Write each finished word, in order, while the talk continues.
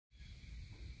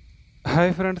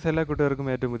Hi friends, എല്ലാ കൂട്ടുകാർക്കും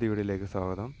ഏറ്റവും പുതിയ വീഡിയോയിലേക്ക്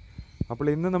സ്വാഗതം. അപ്പോൾ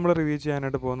ഇന്ന് നമ്മൾ റിവ്യൂ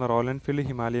ചെയ്യാനായിട്ട് പോകുന്ന റോയൽ എൻഫീൽഡ്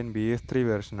ഹിമാലയൻ BS3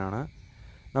 വേർഷനാണ്.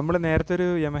 നമ്മൾ നേരത്തെ ഒരു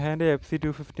യമഹേൻ്റെ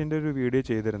FC250 ഒരു വീഡിയോ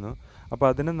ചെയ്തിരുന്നു. അപ്പോൾ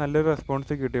അതിന് നല്ലൊരു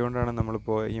റെസ്പോൺസ് കിട്ടിയതുകൊണ്ടാണ്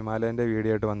നമ്മളിപ്പോൾ ഹിമാലയൻ്റെ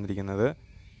വീഡിയോ ആയിട്ട് വന്നിരിക്കുന്നത്.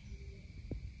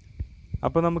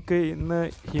 അപ്പോൾ നമുക്ക് ഇന്ന്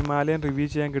ഹിമാലയൻ റിവ്യൂ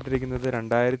ചെയ്യാൻ കിട്ടിയിരിക്കുന്നത്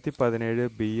 2017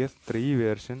 BS3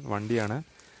 വേർഷൻ വണ്ടിയാണ്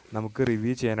നമുക്ക്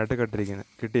റിവ്യൂ ചെയ്യാനായിട്ട്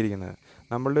കിട്ടിയിരിക്കുന്നത്.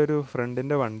 നമ്മളുടെ ഒരു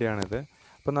ഫ്രണ്ടിൻ്റെ വണ്ടിയാണിത്.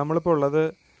 അപ്പോൾ നമ്മളിപ്പോൾ ഉള്ളത്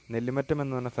നെല്ലിമറ്റം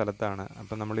എന്ന് പറഞ്ഞ സ്ഥലത്താണ്.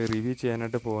 അപ്പോൾ നമ്മൾ റിവ്യൂ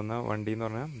ചെയ്യാനായിട്ട് പോകുന്ന വണ്ടി എന്ന്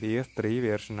പറഞ്ഞാൽ BS3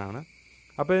 വേർഷനാണ്.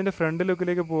 അപ്പോൾ ഇതിൻ്റെ ഫ്രണ്ട്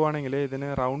ലുക്കിലേക്ക് പോവുകയാണെങ്കിൽ ഇതിന്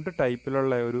റൗണ്ട്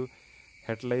ടൈപ്പിലുള്ള ഒരു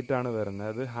ഹെഡ്ലൈറ്റാണ് വരുന്നത്.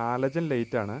 അത് ഹാലജൻ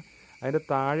ലൈറ്റാണ്. അതിൻ്റെ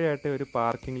താഴെയായിട്ട് ഒരു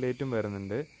പാർക്കിംഗ് ലൈറ്റും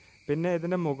വരുന്നുണ്ട്. പിന്നെ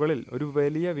ഇതിൻ്റെ മുകളിൽ ഒരു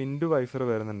വലിയ വിൻഡോ വൈസർ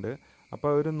വരുന്നുണ്ട്.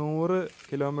 അപ്പോൾ ഒരു 100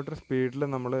 കിലോമീറ്റർ സ്പീഡിൽ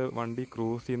നമ്മൾ വണ്ടി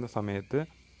ക്രൂസ് ചെയ്യുന്ന സമയത്ത്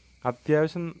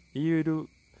അത്യാവശ്യം ഈ ഒരു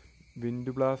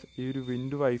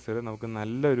വിൻഡോ വൈസർ നമുക്ക്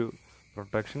നല്ലൊരു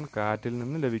പ്രൊട്ടക്ഷൻ കാറ്റിൽ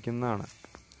നിന്ന് ലഭിക്കുന്നതാണ്.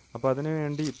 അപ്പോൾ അതിന്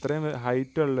വേണ്ടി ഇത്രയും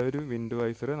ഹൈറ്റുള്ള ഒരു വിൻഡോ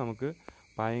വൈസർ നമുക്ക്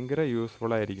ഭയങ്കര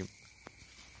യൂസ്ഫുൾ ആയിരിക്കും.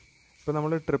 ഇപ്പോൾ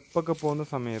നമ്മൾ ട്രിപ്പൊക്കെ പോകുന്ന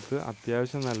സമയത്ത്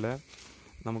അത്യാവശ്യം നല്ല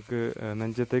നമുക്ക്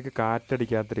നെഞ്ചത്തേക്ക്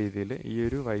കാറ്റടിക്കാത്ത രീതിയിൽ ഈ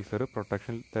ഒരു വൈസർ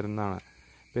പ്രൊട്ടക്ഷൻ തരുന്നതാണ്.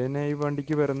 പിന്നെ ഈ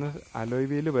വണ്ടിക്ക് വരുന്ന അലോയ്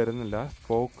വീൽ വരുന്നില്ല,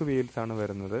 സ്പോക്ക് വീൽസാണ്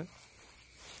വരുന്നത്.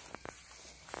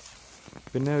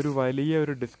 പിന്നെ ഒരു വലിയ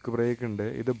ഒരു ഡിസ്ക് ബ്രേക്ക് ഉണ്ട്.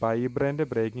 ഇത് ബൈബ്രേൻ്റെ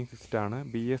ബ്രേക്കിംഗ് സിസ്റ്റമാണ്.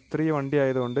 BS3 വണ്ടി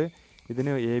ആയതുകൊണ്ട്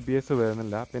ഇതിന് ABS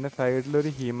വരുന്നില്ല. പിന്നെ സൈഡിലൊരു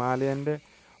ഹിമാലയൻ്റെ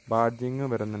ബാഡ്ജിങ്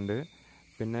വരുന്നുണ്ട്.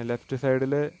 പിന്നെ ലെഫ്റ്റ്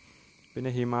സൈഡിൽ പിന്നെ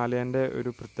ഹിമാലയൻ്റെ ഒരു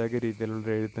പ്രത്യേക രീതിയിലുള്ള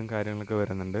എഴുത്തും കാര്യങ്ങളൊക്കെ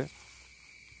വരുന്നുണ്ട്.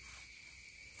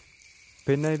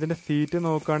 പിന്നെ ഇതിൻ്റെ സീറ്റ്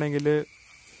നോക്കുകയാണെങ്കിൽ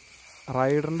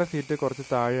റൈഡറിൻ്റെ സീറ്റ് കുറച്ച്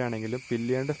താഴെയാണെങ്കിലും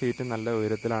പില്ലിയൻ്റെ സീറ്റ് നല്ല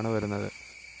ഉയരത്തിലാണ് വരുന്നത്.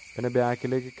 പിന്നെ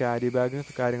ബാക്കിലേക്ക് ക്യാരി ബാഗ്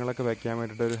കാര്യങ്ങളൊക്കെ വെക്കാൻ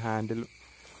വേണ്ടിയിട്ട് ഒരു ഹാൻഡിൽ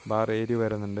ബാർ ഏരിയ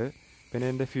വരുന്നുണ്ട്. പിന്നെ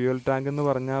ഇതിൻ്റെ ഫ്യൂവൽ ടാങ്ക് എന്ന്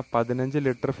പറഞ്ഞാൽ 15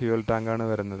 ലിറ്റർ ഫ്യൂവൽ ടാങ്കാണ്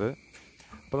വരുന്നത്.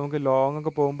 അപ്പോൾ നമുക്ക് ലോങ്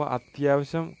ഒക്കെ പോകുമ്പോൾ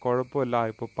അത്യാവശ്യം കുഴപ്പമില്ല.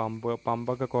 ഇപ്പോൾ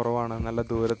പമ്പൊക്കെ കുറവാണ്, നല്ല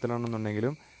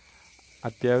ദൂരത്തിലാണെന്നുണ്ടെങ്കിലും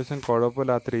അത്യാവശ്യം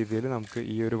കുഴപ്പമില്ലാത്ത രീതിയിൽ നമുക്ക്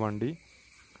ഈ ഒരു വണ്ടി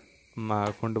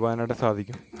കൊണ്ടുപോകാനായിട്ട്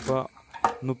സാധിക്കും. ഇപ്പോൾ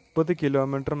 30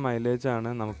 കിലോമീറ്റർ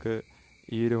മൈലേജാണ് നമുക്ക്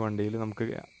ഈ ഒരു വണ്ടിയിൽ നമുക്ക്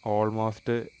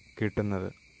ഓൾമോസ്റ്റ് കിട്ടുന്നത്.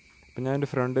 അപ്പോൾ ഞാൻ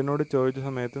എൻ്റെ ഫ്രണ്ടിനോട് ചോദിച്ച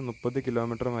സമയത്ത് 30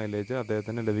 കിലോമീറ്റർ മൈലേജ്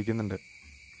അദ്ദേഹത്തിന് ലഭിക്കുന്നുണ്ട്.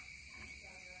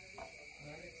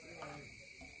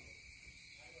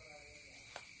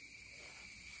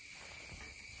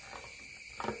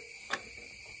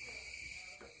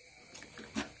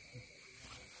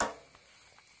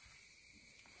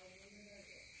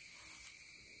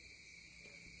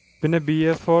 പിന്നെ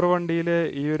BS4 വണ്ടിയിൽ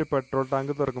ഈ ഒരു പെട്രോൾ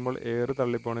ടാങ്ക് തുറക്കുമ്പോൾ എയർ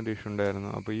തള്ളിപ്പോണ ഒരു ഇഷ്യൂ ഉണ്ടായിരുന്നു.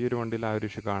 അപ്പോൾ ഈ ഒരു വണ്ടിയിൽ ആ ഒരു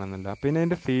ഇഷ്യൂ കാണുന്നില്ല. പിന്നെ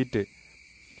അതിൻ്റെ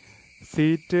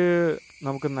സീറ്റ്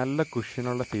നമുക്ക് നല്ല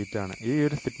കുഷ്യനുള്ള സീറ്റാണ്. ഈ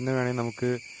ഒരു സീറ്റിന് വേണമെങ്കിൽ നമുക്ക്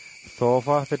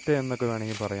സോഫ സെറ്റ് എന്നൊക്കെ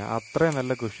വേണമെങ്കിൽ പറയാം. അത്രയും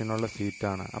നല്ല കുഷ്യനുള്ള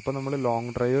സീറ്റാണ്. അപ്പോൾ നമ്മൾ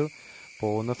ലോങ് ഡ്രൈവ്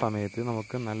പോകുന്ന സമയത്ത്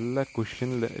നമുക്ക് നല്ല കുഷ്യൻ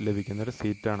ലഭിക്കുന്നൊരു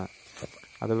സീറ്റാണ്.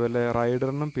 അതുപോലെ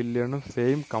റൈഡറിനും പില്ലിയറിനും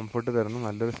സെയിം കംഫർട്ട് തരുന്ന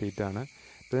നല്ലൊരു സീറ്റാണ്.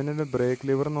 പിന്നെ ബ്രേക്ക്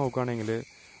ലിവർ നോക്കുകയാണെങ്കിൽ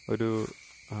ഒരു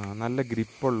നല്ല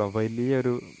ഗ്രിപ്പുള്ള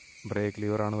വലിയൊരു ബ്രേക്ക്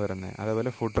ലിവറാണ് വരുന്നത്.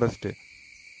 അതേപോലെ ഫുഡ് റെസ്റ്റ്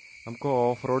നമുക്ക്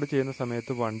ഓഫ് റോഡ് ചെയ്യുന്ന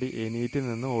സമയത്ത് വണ്ടി എണീറ്റ്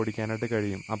നിന്ന് ഓടിക്കാനായിട്ട്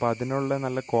കഴിയും. അപ്പോൾ അതിനുള്ള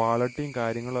നല്ല ക്വാളിറ്റിയും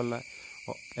കാര്യങ്ങളുള്ള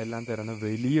എല്ലാം തരുന്ന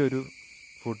വലിയൊരു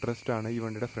ഫുഡ് റെസ്റ്റാണ് ഈ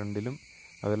വണ്ടിയുടെ ഫ്രണ്ടിലും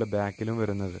അതുപോലെ ബാക്കിലും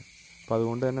വരുന്നത്. അപ്പോൾ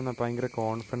അതുകൊണ്ട് തന്നെ ഭയങ്കര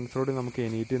കോൺഫിഡൻസോട് നമുക്ക്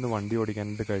എണീറ്റ് നിന്ന് വണ്ടി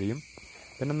ഓടിക്കാനായിട്ട് കഴിയും.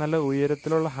 പിന്നെ നല്ല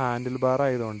ഉയരത്തിലുള്ള ഹാൻഡിൽ ബാർ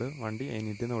ആയതുകൊണ്ട് വണ്ടി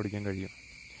എണീറ്റ് നിന്ന് ഓടിക്കാൻ കഴിയും.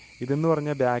 ഇതെന്ന്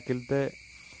പറഞ്ഞാൽ ബാക്കിലത്തെ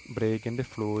ബ്രേക്കിൻ്റെ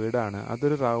ഫ്ലൂയിഡാണ്.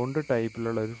 അതൊരു റൗണ്ട്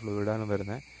ടൈപ്പിലുള്ള ഒരു ഫ്ലൂയിഡാണ്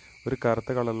വരുന്നത്. ഒരു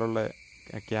കറുത്ത കളറിലുള്ള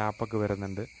ക്യാപ്പൊക്കെ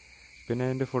വരുന്നുണ്ട്. പിന്നെ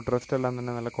അതിൻ്റെ ഫുഡ് റെസ്റ്റ് എല്ലാം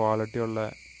തന്നെ നല്ല ക്വാളിറ്റിയുള്ള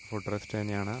ഫുഡ് റെസ്റ്റ്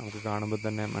തന്നെയാണ്, നമുക്ക് കാണുമ്പോൾ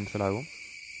തന്നെ മനസ്സിലാകും.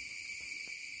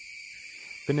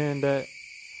 പിന്നെ ഇതിൻ്റെ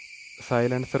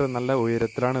സൈലൻസർ നല്ല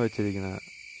ഉയരത്തിലാണ് വെച്ചിരിക്കുന്നത്.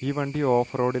 ഈ വണ്ടി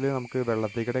ഓഫ് റോഡിൽ നമുക്ക്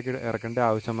വെള്ളത്തേക്കിടയ്ക്ക് ഇറക്കേണ്ട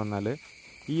ആവശ്യം വന്നാൽ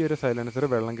ഈ ഒരു സൈലൻസർ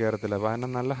വെള്ളം കയറത്തില്ല.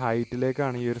 കാരണം നല്ല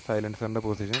ഹൈറ്റിലേക്കാണ് ഈ ഒരു സൈലൻസറിൻ്റെ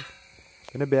പൊസിഷൻ.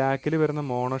 പിന്നെ ബാക്കിൽ വരുന്ന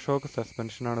മോണോഷോക്ക്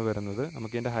സസ്പെൻഷനാണ് വരുന്നത്.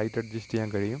 നമുക്ക് ഇതിൻ്റെ ഹൈറ്റ് അഡ്ജസ്റ്റ് ചെയ്യാൻ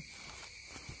കഴിയും.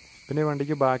 പിന്നെ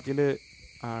വണ്ടിക്ക് ബാക്കിൽ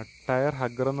ടയർ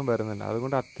ഹഗ്ഗറൊന്നും വരുന്നില്ല.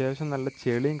 അതുകൊണ്ട് അത്യാവശ്യം നല്ല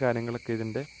ചെളിയും കാര്യങ്ങളൊക്കെ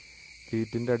ഇതിൻ്റെ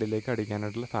സീറ്റിൻ്റെ അടിയിലേക്ക്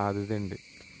അടിക്കാനായിട്ടുള്ള സാധ്യതയുണ്ട്.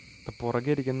 അപ്പോൾ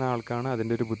പുറകെ ഇരിക്കുന്ന ആൾക്കാണ്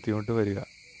അതിൻ്റെ ഒരു ബുദ്ധിമുട്ട് വരിക.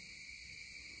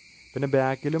 പിന്നെ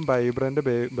ബാക്കിലും വൈബ്രൻ്റ്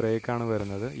ബ്രേക്കാണ്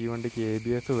വരുന്നത്. ഈ വണ്ടിക്ക്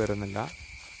ABS വരുന്നില്ല.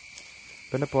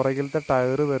 പിന്നെ പുറകിലത്തെ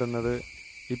ടയർ വരുന്നത്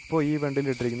ഇപ്പോൾ ഈ വണ്ടിയിൽ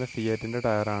ഇട്ടിരിക്കുന്ന സിയറ്റിൻ്റെ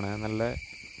ടയറാണ്. നല്ല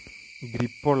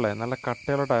ഗ്രിപ്പുള്ള നല്ല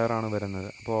കട്ടയുള്ള ടയറാണ് വരുന്നത്.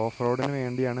 അപ്പോൾ ഓഫ് റോഡിന്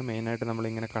വേണ്ടിയാണ് മെയിനായിട്ട്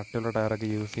നമ്മളിങ്ങനെ കട്ടയുള്ള ടയറൊക്കെ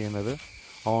യൂസ് ചെയ്യുന്നത്.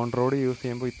 ഓൺ റോഡ് യൂസ്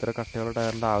ചെയ്യുമ്പോൾ ഇത്ര കട്ടയുള്ള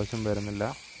ടയറിൻ്റെ ആവശ്യം വരുന്നില്ല.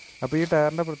 അപ്പോൾ ഈ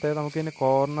ടയറിൻ്റെ പ്രത്യേകത നമുക്കിതിന്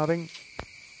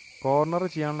കോർണർ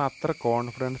ചെയ്യാനുള്ള അത്ര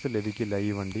കോൺഫിഡൻസ് ലഭിക്കില്ല. ഈ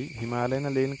വണ്ടി ഹിമാലയൻ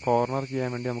അല്ലെങ്കിൽ കോർണർ ചെയ്യാൻ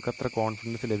വേണ്ടി നമുക്ക് അത്ര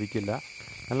കോൺഫിഡൻസ് ലഭിക്കില്ല.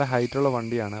 നല്ല ഹൈറ്റുള്ള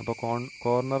വണ്ടിയാണ്. അപ്പോൾ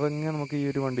കോർണറിങ് നമുക്ക് ഈ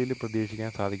ഒരു വണ്ടിയിൽ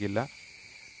പ്രതീക്ഷിക്കാൻ സാധിക്കില്ല.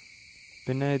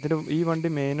 പിന്നെ ഈ വണ്ടി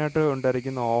മെയിനായിട്ട്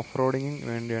ഉണ്ടായിരിക്കുന്ന ഓഫ് റോഡിങ്ങിന്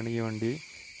വേണ്ടിയാണ് ഈ വണ്ടി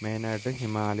മെയിനായിട്ട്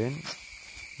ഹിമാലയൻ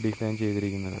ഡിസൈൻ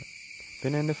ചെയ്തിരിക്കുന്നത്.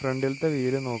 പിന്നെ എൻ്റെ ഫ്രണ്ടിലത്തെ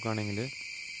വീല് നോക്കുകയാണെങ്കിൽ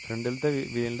ഫ്രണ്ടിലത്തെ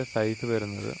വീലിൻ്റെ സൈസ്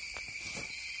വരുന്നത്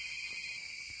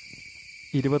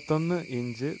 21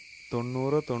 ഇഞ്ച്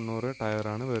 90-90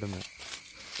 ടയറാണ് വരുന്നത്.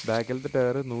 ബാക്കിലത്തെ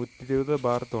ടയർ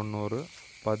 120/90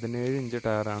 17 ഇഞ്ച്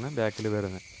ടയറാണ് ബാക്കിൽ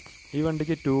വരുന്നത്. ഈ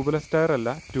വണ്ടിക്ക് ട്യൂബ്ലെസ് ടയർ അല്ല,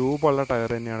 ട്യൂബുള്ള ടയർ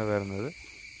തന്നെയാണ് വരുന്നത്.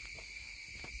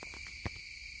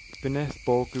 പിന്നെ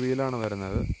സ്പോക്ക് വീലാണ്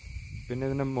വരുന്നത്. പിന്നെ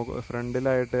ഇതിൻ്റെ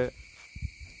ഫ്രണ്ടിലായിട്ട്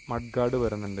മഡ് ഗാർഡ്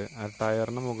വരുന്നുണ്ട്. ആ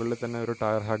ടയറിന് മുകളിൽ തന്നെ ഒരു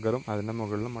ടയർ ഹഗ്ഗറും അതിൻ്റെ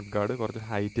മുകളിൽ മഡ് ഗാർഡ് കുറച്ച്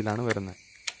ഹൈറ്റിലാണ് വരുന്നത്.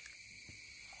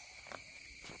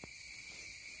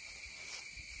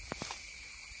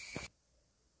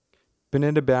 പിന്നെ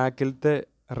ഇതിൻ്റെ ബാക്കിലത്തെ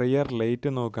റിയർ ലൈറ്റ്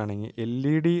നോക്കുകയാണെങ്കിൽ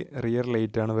LED റിയർ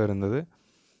ലൈറ്റാണ് വരുന്നത്.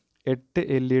 8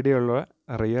 LED ഉള്ള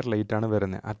റിയർ ലൈറ്റാണ്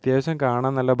വരുന്നത്. അത്യാവശ്യം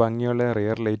കാണാൻ നല്ല ഭംഗിയുള്ള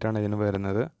റിയർ ലൈറ്റാണ് ഇതിന്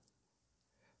വരുന്നത്.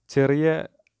 ചെറിയ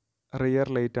റിയർ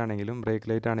ലൈറ്റ് ആണെങ്കിലും ബ്രേക്ക്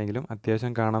ലൈറ്റ് ആണെങ്കിലും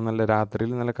അത്യാവശ്യം കാണാൻ നല്ല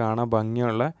രാത്രിയിൽ നല്ല കാണാൻ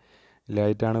ഭംഗിയുള്ള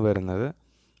ലൈറ്റാണ് വരുന്നത്.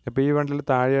 അപ്പോൾ ഈ വണ്ടിയിൽ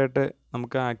താഴെയായിട്ട്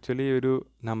നമുക്ക് ആക്ച്വലി ഒരു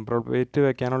നമ്പർ പ്ലേറ്റ്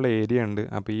വെക്കാനുള്ള ഏരിയ ഉണ്ട്.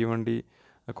 അപ്പോൾ ഈ വണ്ടി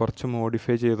കുറച്ച്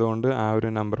മോഡിഫൈ ചെയ്തുകൊണ്ട് ആ ഒരു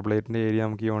നമ്പർ പ്ലേറ്റിൻ്റെ ഏരിയ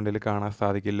നമുക്ക് ഈ വണ്ടിയിൽ കാണാൻ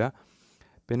സാധിക്കില്ല.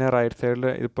 പിന്നെ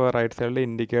റൈറ്റ് സൈഡിൽ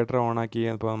ഇൻഡിക്കേറ്റർ ഓണാക്കി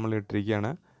ഇപ്പോൾ നമ്മൾ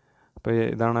ഇട്ടിരിക്കുകയാണ്. അപ്പോൾ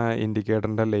ഇതാണ്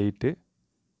ഇൻഡിക്കേറ്ററിൻ്റെ ലൈറ്റ്.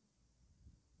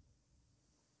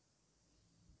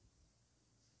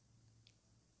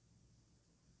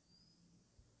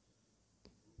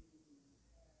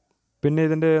 പിന്നെ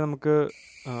ഇതിൻ്റെ നമുക്ക്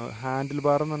ഹാൻഡിൽ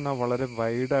ബാർ എന്ന് പറഞ്ഞാൽ വളരെ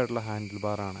വൈഡായിട്ടുള്ള ഹാൻഡിൽ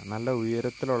ബാറാണ്. നല്ല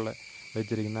ഉയരത്തിലുള്ള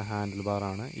വെച്ചിരിക്കുന്ന ഹാൻഡിൽ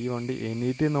ബാറാണ്. ഈ വണ്ടി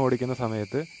എണീറ്റിൽ നിന്ന് ഓടിക്കുന്ന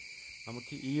സമയത്ത്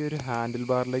നമുക്ക് ഈ ഒരു ഹാൻഡിൽ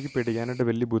ബാറിലേക്ക് പിടിക്കാനായിട്ട്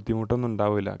വലിയ ബുദ്ധിമുട്ടൊന്നും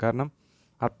ഉണ്ടാവില്ല. കാരണം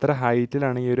അത്ര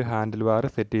ഹൈറ്റിലാണ് ഈ ഒരു ഹാൻഡിൽ ബാർ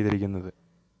സെറ്റ് ചെയ്തിരിക്കുന്നത്.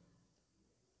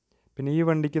 പിന്നെ ഈ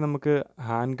വണ്ടിക്ക് നമുക്ക്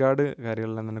ഹാൻഡ് ഗാർഡ്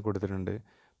കാര്യങ്ങളെല്ലാം തന്നെ കൊടുത്തിട്ടുണ്ട്.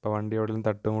 ഇപ്പോൾ വണ്ടി എവിടെയെങ്കിലും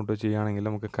തട്ടുമുട്ടോ ചെയ്യുകയാണെങ്കിൽ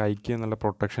നമുക്ക് കൈക്ക് നല്ല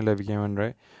പ്രൊട്ടക്ഷൻ ലഭിക്കാൻ വേണ്ടി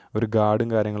ഒരു ഗാർഡും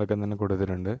കാര്യങ്ങളൊക്കെ തന്നെ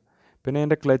കൊടുത്തിട്ടുണ്ട്. പിന്നെ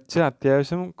അതിൻ്റെ ക്ലച്ച്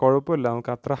അത്യാവശ്യം കുഴപ്പമില്ല,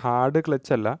 നമുക്ക് അത്ര ഹാർഡ്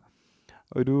ക്ലച്ചല്ല,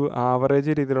 ഒരു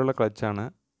ആവറേജ് രീതിയിലുള്ള ക്ലച്ചാണ്.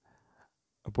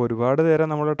 അപ്പോൾ ഒരുപാട് നേരം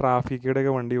നമ്മൾ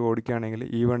ട്രാഫിക്കിടെയൊക്കെ വണ്ടി ഓടിക്കുകയാണെങ്കിൽ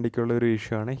ഈ വണ്ടിക്കുള്ള ഒരു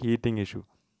ഇഷ്യൂ ആണ് ഹീറ്റിംഗ് ഇഷ്യൂ.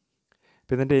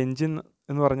 ഇപ്പോൾ ഇതിൻ്റെ എൻജിൻ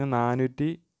എന്ന് പറഞ്ഞാൽ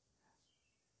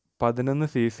 411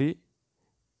 cc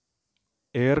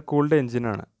എയർ കൂൾഡ്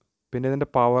എൻജിനാണ്. പിന്നെ ഇതിൻ്റെ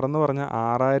പവർ എന്ന് പറഞ്ഞാൽ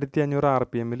 6500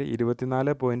 RPM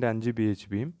 24.5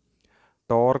 bhp,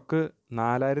 torque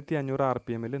 4500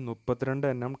 RPM 32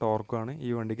 Nm ടോർക്കുമാണ് ഈ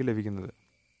വണ്ടിക്ക് ലഭിക്കുന്നത്.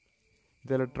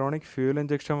 ഇത് ഇലക്ട്രോണിക് ഫ്യൂൽ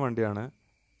ഇഞ്ചക്ഷൻ വണ്ടിയാണ്.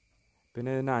 പിന്നെ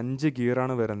ഇതിന് 5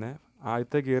 ഗിയറാണ് വരുന്നത്.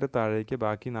 ആദ്യത്തെ ഗിയർ താഴേക്ക്,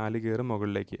 ബാക്കി 4 ഗിയർ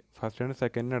മുകളിലേക്ക്, ഫസ്റ്റിന്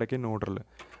സെക്കൻഡിനിടയ്ക്ക് ന്യൂട്രൽ,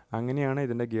 അങ്ങനെയാണ്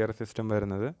ഇതിൻ്റെ ഗിയർ സിസ്റ്റം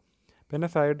വരുന്നത്. പിന്നെ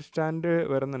സൈഡ് സ്റ്റാൻഡ്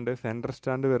വരുന്നുണ്ട്, സെൻറ്റർ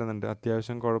സ്റ്റാൻഡ് വരുന്നുണ്ട്.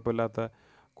 അത്യാവശ്യം കുഴപ്പമില്ലാത്ത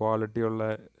ക്വാളിറ്റിയുള്ള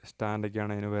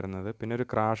സ്റ്റാൻഡൊക്കെയാണ് ഇതിന് വരുന്നത്. പിന്നെ ഒരു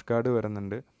ക്രാഷ് ഗാർഡ്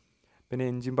വരുന്നുണ്ട്. പിന്നെ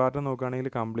എൻജിൻ പാർട്ട് നോക്കുകയാണെങ്കിൽ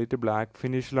കംപ്ലീറ്റ് ബ്ലാക്ക്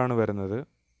ഫിനിഷിലാണ് വരുന്നത്.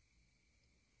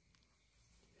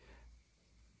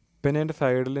 പിന്നെ എൻ്റെ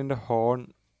സൈഡിൽ എൻ്റെ ഹോൺ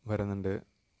വരുന്നുണ്ട്.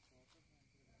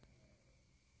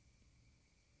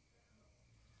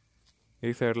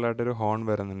 ഈ സൈഡിലായിട്ടൊരു ഹോൺ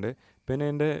വരുന്നുണ്ട്. പിന്നെ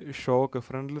എൻ്റെ ഷോക്ക്,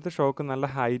 ഫ്രണ്ടിലത്തെ ഷോക്ക് നല്ല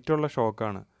ഹൈറ്റുള്ള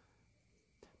ഷോക്കാണ്.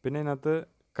 പിന്നെ ഇതിനകത്ത്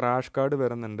ക്രാഷ് ഗാർഡ്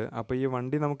വരുന്നുണ്ട്. അപ്പോൾ ഈ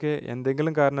വണ്ടി നമുക്ക്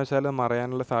എന്തെങ്കിലും കാരണവശാൽ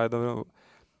മറയാനുള്ള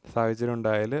സാഹചര്യം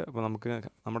ഉണ്ടായാൽ അപ്പോൾ നമുക്ക്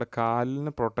നമ്മുടെ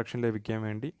കാലിന് പ്രൊട്ടക്ഷൻ ലഭിക്കാൻ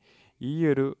വേണ്ടി ഈ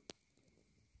ഒരു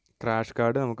ക്രാഷ്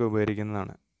ഗാർഡ് നമുക്ക്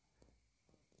ഉപകരിക്കുന്നതാണ്.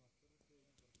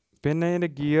 പിന്നെ ഇതിൻ്റെ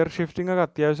ഗിയർ ഷിഫ്റ്റിംഗ് ഒക്കെ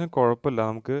അത്യാവശ്യം കുഴപ്പമില്ല.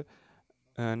 നമുക്ക്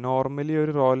നോർമലി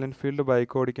ഒരു റോയൽ എൻഫീൽഡ്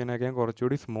ബൈക്ക് ഓടിക്കാനൊക്കെ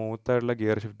കുറച്ചുകൂടി സ്മൂത്തായിട്ടുള്ള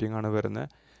ഗിയർ ഷിഫ്റ്റിംഗ് ആണ് വരുന്നത്.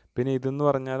 പിന്നെ ഇതെന്ന്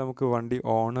പറഞ്ഞാൽ നമുക്ക് വണ്ടി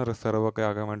ഓൺ റിസർവ് ഒക്കെ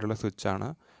ആകാൻ വേണ്ടിയുള്ള സ്വിച്ചാണ്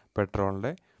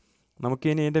പെട്രോളിൻ്റെ.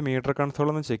 നമുക്കിനി ഇതിൻ്റെ മീറ്റർ കൺസോൾ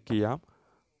ഒന്ന് ചെക്ക് ചെയ്യാം.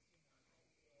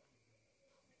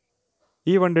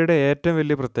 ഈ വണ്ടിയുടെ ഏറ്റവും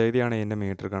വലിയ പ്രത്യേകതയാണ് ഇതിൻ്റെ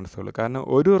മീറ്റർ കൺസോൾ. കാരണം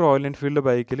ഒരു റോയൽ എൻഫീൽഡ്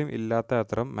ബൈക്കിലും ഇല്ലാത്ത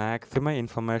അത്ര മാക്സിമം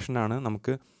ഇൻഫർമേഷനാണ്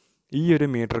നമുക്ക് ഈ ഒരു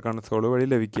മീറ്റർ കൺസോൾ വഴി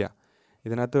ലഭിക്കുക.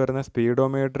 ഇതിനകത്ത് വരുന്ന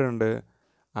സ്പീഡോമീറ്റർ ഉണ്ട്,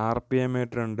 RPM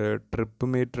മീറ്റർ ഉണ്ട്, ട്രിപ്പ്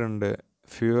മീറ്റർ ഉണ്ട്,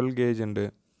 ഫ്യൂവൽ ഗേജ് ഉണ്ട്,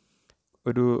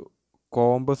 ഒരു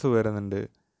കോമ്പസ് വരുന്നുണ്ട്,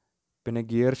 പിന്നെ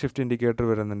ഗിയർ ഷിഫ്റ്റ് ഇൻഡിക്കേറ്റർ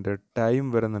വരുന്നുണ്ട്, ടൈം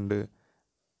വരുന്നുണ്ട്,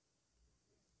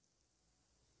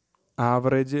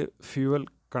 ആവറേജ് ഫ്യൂവൽ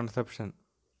കൺസപ്ഷൻ,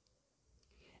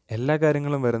 എല്ലാ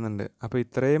കാര്യങ്ങളും വരുന്നുണ്ട്. അപ്പോൾ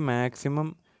ഇത്രയും മാക്സിമം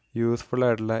യൂസ്ഫുൾ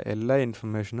ആയിട്ടുള്ള എല്ലാ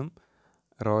ഇൻഫർമേഷനും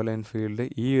റോയൽ എൻഫീൽഡ്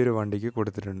ഈ ഒരു വണ്ടിക്ക്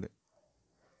കൊടുത്തിട്ടുണ്ട്.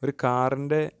 ഒരു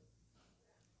കാറിൻ്റെ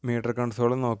മീറ്റർ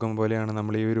കൺസോൾ നോക്കും പോലെയാണ്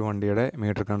നമ്മൾ ഈ ഒരു വണ്ടിയുടെ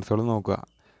മീറ്റർ കൺസോൾ നോക്കുക.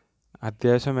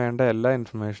 അത്യാവശ്യം വേണ്ട എല്ലാ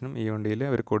ഇൻഫർമേഷനും ഈ വണ്ടിയിൽ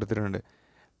അവർ കൊടുത്തിട്ടുണ്ട്.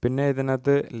 പിന്നെ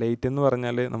ഇതിനകത്ത് ലൈറ്റ് എന്ന്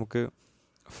പറഞ്ഞാൽ നമുക്ക്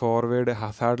ഫോർവേഡ്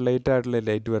ഹസാർഡ് ലൈറ്റ് ആയിട്ടുള്ള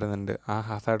ലൈറ്റ് വരുന്നുണ്ട്. ആ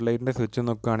ഹസാർഡ് ലൈറ്റിൻ്റെ സ്വിച്ച്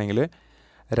നോക്കുകയാണെങ്കിൽ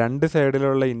 2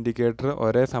 സൈഡിലുള്ള ഇൻഡിക്കേറ്റർ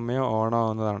ഒരേ സമയം ഓൺ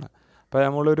ആവുന്നതാണ്. അപ്പോൾ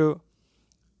നമ്മളൊരു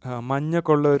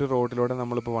മഞ്ഞൊക്കെ ഉള്ള ഒരു റോഡിലൂടെ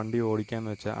നമ്മളിപ്പോൾ വണ്ടി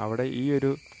ഓടിക്കാമെന്ന് വെച്ചാൽ അവിടെ ഈ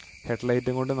ഒരു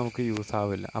ഹെഡ്ലൈറ്റും കൊണ്ട് നമുക്ക് യൂസ്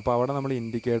ആവില്ല. അപ്പോൾ അവിടെ നമ്മൾ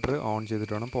ഇൻഡിക്കേറ്റർ ഓൺ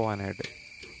ചെയ്തിട്ട് വേണം പോകാനായിട്ട്.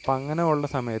 അപ്പം അങ്ങനെ ഉള്ള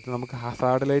സമയത്ത് നമുക്ക്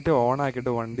ഹസാർഡ് ലൈറ്റ് ഓൺ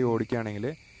ആക്കിയിട്ട് വണ്ടി ഓടിക്കുകയാണെങ്കിൽ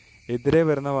എതിരെ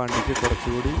വരുന്ന വണ്ടിക്ക്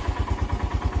കുറച്ചുകൂടി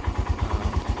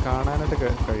കാണാനായിട്ട്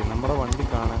കഴിയും. നമ്മുടെ വണ്ടി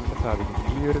കാണാനായിട്ട് സാധിക്കും.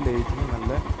 ഈ ഒരു ലൈറ്റിന്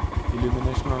നല്ല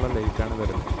ഇലുമിനേഷനുള്ള ലൈറ്റാണ്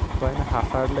വരുന്നത്. അപ്പോൾ അതിന്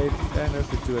ഹസാർഡ് ലൈറ്റ് അതിനൊരു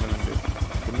സ്വിച്ച് വരുന്നുണ്ട്.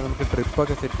 പിന്നെ നമുക്ക്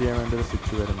ട്രിപ്പൊക്കെ സെറ്റ് ചെയ്യാൻ വേണ്ടി ഒരു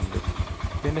സ്വിച്ച് വരുന്നുണ്ട്.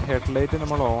 ഇതിൻ്റെ ഹെഡ്ലൈറ്റ്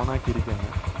നമ്മൾ ഓൺ ആക്കിയിരിക്കുകയാണ്.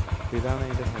 ഇതാണ്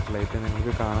ഇതിൻ്റെ ഹെഡ്ലൈറ്റ്,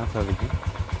 നിങ്ങൾക്ക് കാണാൻ സാധിക്കും.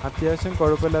 അത്യാവശ്യം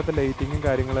കുഴപ്പമില്ലാത്ത ലൈറ്റിങ്ങും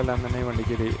കാര്യങ്ങളെല്ലാം തന്നെ ഈ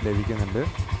വണ്ടിക്ക് ലഭിക്കുന്നുണ്ട്.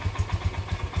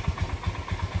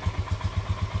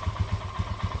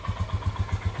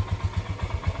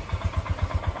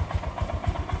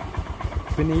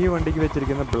 പിന്നെ ഈ വണ്ടിക്ക്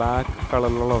വെച്ചിരിക്കുന്ന ബ്ലാക്ക്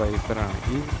കളറിലുള്ള വൈസറാണ്.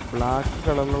 ഈ ബ്ലാക്ക്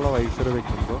കളറിലുള്ള വൈസർ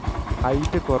വെക്കുമ്പോൾ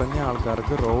ഹൈറ്റ് കുറഞ്ഞ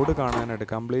ആൾക്കാർക്ക് റോഡ് കാണാനായിട്ട്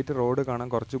കംപ്ലീറ്റ് റോഡ് കാണാൻ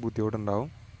കുറച്ച് ബുദ്ധിമുട്ടുണ്ടാവും.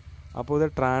 അപ്പോൾ ഇത്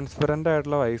ട്രാൻസ്പെറൻ്റ്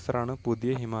ആയിട്ടുള്ള വൈസറാണ്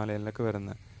പുതിയ ഹിമാലയനിലൊക്കെ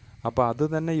വരുന്നത്. അപ്പോൾ അത്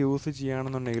തന്നെ യൂസ്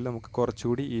ചെയ്യുകയാണെന്നുണ്ടെങ്കിൽ നമുക്ക്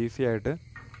കുറച്ചുകൂടി ഈസി ആയിട്ട്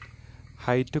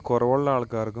ഹൈറ്റ് കുറവുള്ള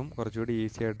ആൾക്കാർക്കും കുറച്ചുകൂടി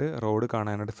ഈസി ആയിട്ട് റോഡ്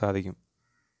കാണാനായിട്ട് സാധിക്കും.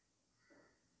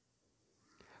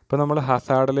 ഇപ്പോൾ നമ്മൾ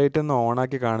ഹസാർഡ് ലൈറ്റ് ഒന്ന്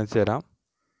ഓണാക്കി കാണിച്ചു തരാം.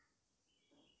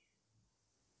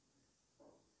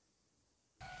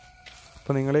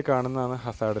 അപ്പോൾ നിങ്ങളീ കാണുന്നതാണ്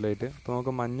ഹസാർഡ് ലൈറ്റ്. അപ്പോൾ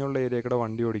നമുക്ക് മഞ്ഞുള്ള ഏരിയ കൂടെ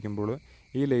വണ്ടി ഓടിക്കുമ്പോൾ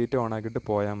ഈ ലൈറ്റ് ഓൺ ആക്കിയിട്ട്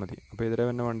പോയാൽ മതി. അപ്പോൾ ഇതിലെ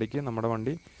തന്നെ വണ്ടിക്ക് നമ്മുടെ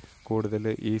വണ്ടി കൂടുതൽ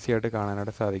ഈസി ആയിട്ട്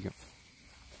കാണാനായിട്ട് സാധിക്കും.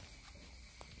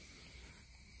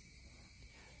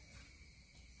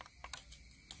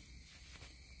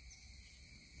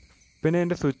 പിന്നെ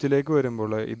ഇതിൻ്റെ സ്വിച്ചിലേക്ക്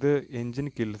വരുമ്പോൾ ഇത് എൻജിൻ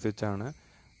കിൽ സ്വിച്ചാണ്.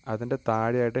 അതിൻ്റെ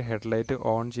താഴെയായിട്ട് ഹെഡ്ലൈറ്റ്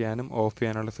ഓൺ ചെയ്യാനും ഓഫ്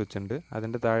ചെയ്യാനുള്ള സ്വിച്ച് ഉണ്ട്.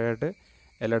 അതിൻ്റെ താഴെയായിട്ട്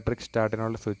ഇലക്ട്രിക്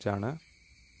സ്റ്റാർട്ടിനുള്ള സ്വിച്ചാണ്.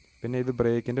 പിന്നെ ഇത്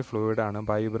ബ്രേക്കിൻ്റെ ഫ്ലൂയിഡാണ്.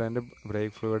 ബൈബ്രാൻഡ്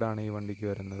ബ്രേക്ക് ഫ്ലൂയിഡാണ് ഈ വണ്ടിക്ക്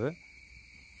വരുന്നത്.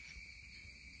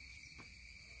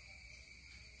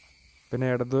 പിന്നെ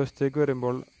ഇടതുവശത്തേക്ക്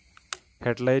വരുമ്പോൾ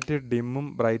ഹെഡ്ലൈറ്റ് ഡിമ്മും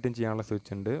ബ്രൈറ്റും ചെയ്യാനുള്ള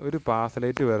സ്വിച്ച് ഉണ്ട്. ഒരു പാസ്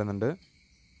ലൈറ്റ് വരുന്നുണ്ട്.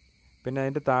 പിന്നെ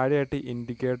അതിൻ്റെ താഴെയായിട്ട്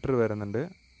ഇൻഡിക്കേറ്റർ വരുന്നുണ്ട്.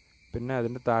 പിന്നെ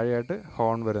അതിൻ്റെ താഴെയായിട്ട്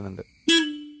ഹോൺ വരുന്നുണ്ട്.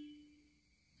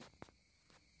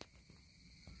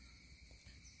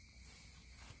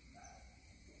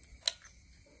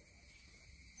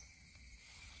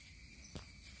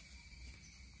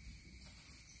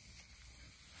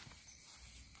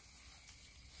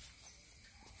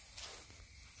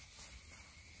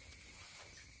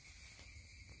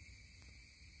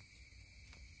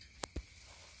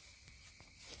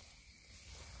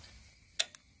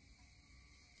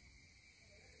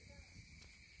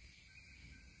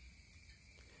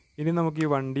 ഇനി നമുക്ക് ഈ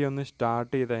വണ്ടി ഒന്ന്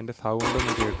സ്റ്റാർട്ട് ചെയ്ത് അതിൻ്റെ സൗണ്ട്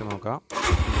ഒന്ന് കേട്ട് നോക്കാം.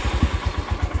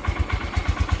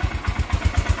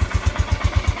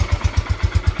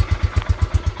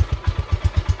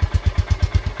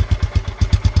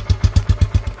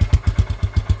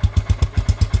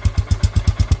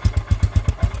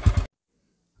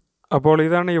 അപ്പോൾ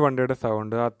ഇതാണ് ഈ വണ്ടിയുടെ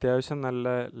സൗണ്ട്. അത്യാവശ്യം നല്ല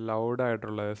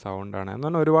ലൗഡായിട്ടുള്ള സൗണ്ടാണ്. എന്ന്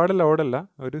പറഞ്ഞാൽ ഒരുപാട് ലൗഡല്ല,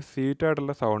 ഒരു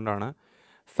സ്വീറ്റായിട്ടുള്ള സൗണ്ടാണ്.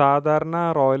 സാധാരണ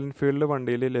റോയൽ എൻഫീൽഡ്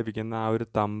വണ്ടിയിൽ ലഭിക്കുന്ന ആ ഒരു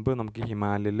തമ്പ് നമുക്ക്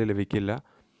ഹിമാലയയിൽ ലഭിക്കില്ല.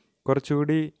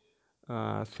 കുറച്ചുകൂടി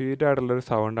സ്വീറ്റായിട്ടുള്ളൊരു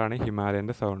സൗണ്ടാണ്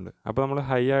ഹിമാലയൻ്റെ സൗണ്ട്. അപ്പോൾ നമ്മൾ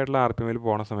ഹൈ ആയിട്ടുള്ള RPMൽ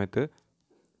പോകുന്ന സമയത്ത്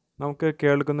നമുക്ക്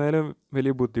കേൾക്കുന്നതിൽ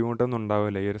വലിയ ബുദ്ധിമുട്ടൊന്നും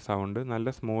ഉണ്ടാവില്ല. ഈ ഒരു സൗണ്ട്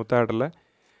നല്ല സ്മൂത്തായിട്ടുള്ള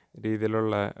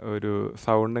രീതിയിലുള്ള ഒരു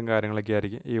സൗണ്ടും കാര്യങ്ങളൊക്കെ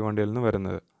ആയിരിക്കും ഈ വണ്ടിയിൽ നിന്ന്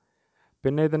വരുന്നത്.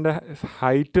 പിന്നെ ഇതിൻ്റെ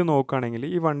ഹൈറ്റ് നോക്കുകയാണെങ്കിൽ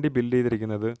ഈ വണ്ടി ബിൽഡ്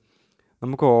ചെയ്തിരിക്കുന്നത്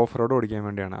നമുക്ക് ഓഫ് റോഡ് ഓടിക്കാൻ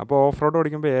വേണ്ടിയാണ്. അപ്പോൾ ഓഫ് റോഡ്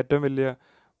ഓടിക്കുമ്പോൾ ഏറ്റവും വലിയ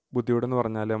ബുദ്ധിമുട്ടെന്ന്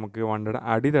പറഞ്ഞാൽ നമുക്ക് വണ്ടിയുടെ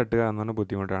അടി തട്ടുക എന്നൊരു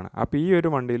ബുദ്ധിമുട്ടാണ്. അപ്പോൾ ഈ ഒരു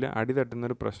വണ്ടിയിൽ അടി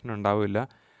തട്ടുന്നൊരു പ്രശ്നം ഉണ്ടാവില്ല.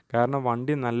 കാരണം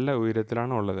വണ്ടി നല്ല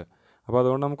ഉയരത്തിലാണ് ഉള്ളത്. അപ്പോൾ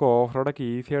അതുകൊണ്ട് നമുക്ക് ഓഫ് റോഡൊക്കെ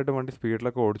ഈസി ആയിട്ട് വണ്ടി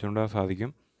സ്പീഡിലൊക്കെ ഓടിച്ചുകൊണ്ട് പോകാൻ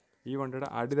സാധിക്കും. ഈ വണ്ടിയുടെ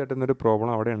അടി തട്ടുന്നൊരു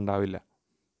പ്രോബ്ലം അവിടെ ഉണ്ടാവില്ല.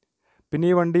 പിന്നെ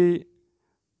ഈ വണ്ടി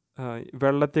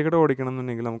വെള്ളത്തിൽ കൂടെ ഓടിക്കണം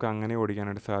എന്നുണ്ടെങ്കിൽ നമുക്ക് അങ്ങനെ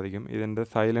ഓടിക്കാനായിട്ട് സാധിക്കും. ഇതിൻ്റെ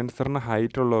സൈലൻസറിന്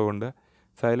ഹൈറ്റ് ഉള്ളതുകൊണ്ട്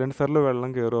സൈലൻസറിൽ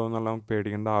വെള്ളം കയറുമോ എന്നുള്ള നമുക്ക്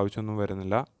പേടിക്കേണ്ട ആവശ്യമൊന്നും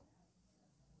വരുന്നില്ല.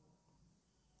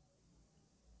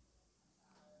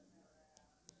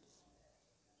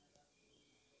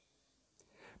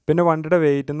 പിന്നെ വണ്ടിയുടെ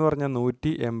വെയിറ്റ് എന്ന് പറഞ്ഞാൽ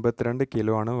 182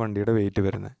 കിലോ ആണ് വണ്ടിയുടെ വെയിറ്റ്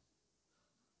വരുന്നത്.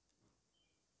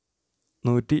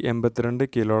 182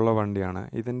 കിലോ ഉള്ള വണ്ടിയാണ്.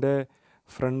 ഇതിൻ്റെ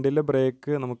ഫ്രണ്ടിലെ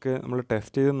ബ്രേക്ക് നമ്മൾ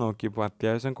ടെസ്റ്റ് ചെയ്ത് നോക്കിയപ്പോൾ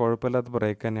അത്യാവശ്യം കുഴപ്പമില്ലാത്ത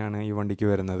ബ്രേക്ക് തന്നെയാണ് ഈ വണ്ടിക്ക്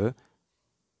വരുന്നത്.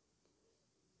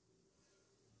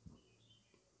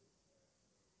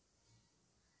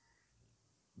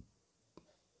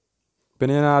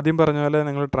 പിന്നെ ഞാൻ ആദ്യം പറഞ്ഞ പോലെ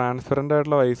നിങ്ങൾ ട്രാൻസ്പെറൻ്റ്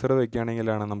ആയിട്ടുള്ള വൈസർ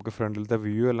വെക്കുകയാണെങ്കിലാണ് നമുക്ക് ഫ്രണ്ടിലത്തെ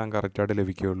വ്യൂ എല്ലാം കറക്റ്റായിട്ട്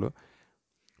ലഭിക്കുകയുള്ളൂ.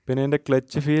 പിന്നെ ഇതിൻ്റെ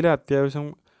ക്ലച്ച് ഫീൽ അത്യാവശ്യം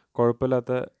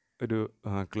കുഴപ്പമില്ലാത്ത ഒരു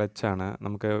ക്ലച്ചാണ്.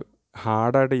 നമുക്ക്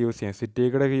ഹാർഡായിട്ട് യൂസ് ചെയ്യാം.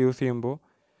 സിറ്റിയിലൂടെയൊക്കെ യൂസ് ചെയ്യുമ്പോൾ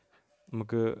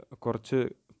നമുക്ക് കുറച്ച്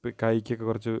കൈക്കൊക്കെ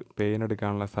കുറച്ച് പെയിൻ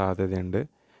എടുക്കാനുള്ള സാധ്യതയുണ്ട്.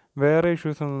 വേറെ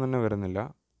ഇഷ്യൂസൊന്നും തന്നെ വരുന്നില്ല.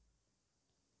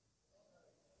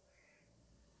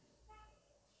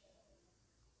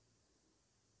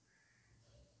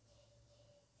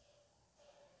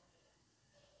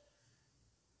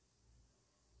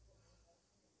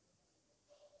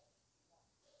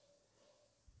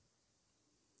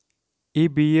 ഈ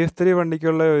BS3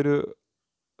 വണ്ടിക്കുള്ള ഒരു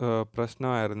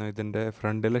പ്രശ്നമായിരുന്നു ഇതിൻ്റെ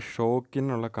ഫ്രണ്ടിലെ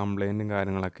ഷോക്കിനുള്ള കംപ്ലൈൻറ്റും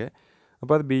കാര്യങ്ങളൊക്കെ.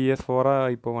 അപ്പോൾ അത് BS4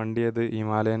 ഇപ്പോൾ വണ്ടി അത്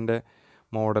ഹിമാലയൻ്റെ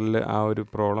മോഡലിൽ ആ ഒരു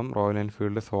പ്രോബ്ലം റോയൽ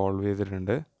എൻഫീൽഡ് സോൾവ്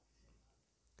ചെയ്തിട്ടുണ്ട്.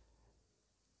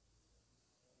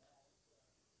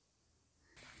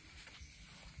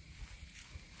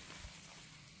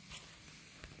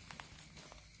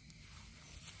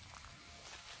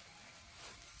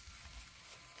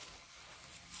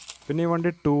 പിന്നെ ഈ വണ്ടി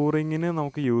ടൂറിങ്ങിന്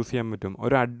നമുക്ക് യൂസ് ചെയ്യാൻ പറ്റും.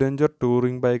 ഒരു അഡ്വഞ്ചർ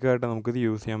ടൂറിങ് ബൈക്കായിട്ട് നമുക്കിത്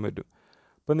യൂസ് ചെയ്യാൻ പറ്റും.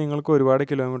 ഇപ്പോൾ നിങ്ങൾക്ക് ഒരുപാട്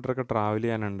കിലോമീറ്ററൊക്കെ ട്രാവൽ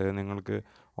ചെയ്യാനുണ്ട്, നിങ്ങൾക്ക്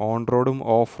ഓൺ റോഡും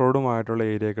ഓഫ് റോഡുമായിട്ടുള്ള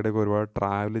ഏരിയക്കിടയ്ക്ക് ഒരുപാട്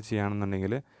ട്രാവൽ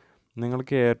ചെയ്യുകയാണെന്നുണ്ടെങ്കിൽ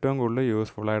നിങ്ങൾക്ക് ഏറ്റവും കൂടുതൽ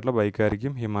യൂസ്ഫുൾ ആയിട്ടുള്ള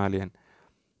ബൈക്കായിരിക്കും ഹിമാലയൻ.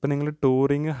 ഇപ്പോൾ നിങ്ങൾ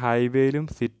ടൂറിങ് ഹൈവേയിലും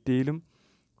സിറ്റിയിലും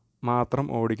മാത്രം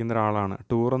ഓടിക്കുന്ന ഒരാളാണ്,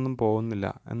 ടൂറൊന്നും പോകുന്നില്ല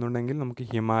എന്നുണ്ടെങ്കിൽ നമുക്ക്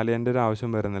ഹിമാലയൻ്റെ ഒരു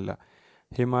ആവശ്യം വരുന്നില്ല.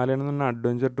 ഹിമാലയൻ എന്ന് പറഞ്ഞാൽ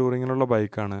അഡ്വഞ്ചർ ടൂറിങ്ങിനുള്ള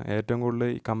ബൈക്കാണ്. ഏറ്റവും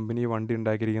കൂടുതൽ ഈ കമ്പനി വണ്ടി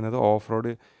ഉണ്ടാക്കിയിരിക്കുന്നത് ഓഫ്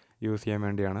റോഡ് യൂസ് ചെയ്യാൻ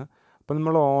വേണ്ടിയാണ്. അപ്പോൾ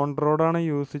നമ്മൾ ഓൺ റോഡാണ്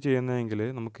യൂസ് ചെയ്യുന്നതെങ്കിൽ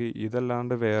നമുക്ക്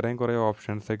ഇതല്ലാണ്ട് വേറെയും കുറേ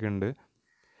ഓപ്ഷൻസൊക്കെ ഉണ്ട്.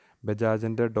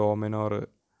 ബജാജിൻ്റെ ഡോമിനോർ,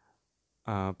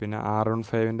 പിന്നെ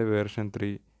R15 വേർഷൻ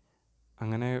 3,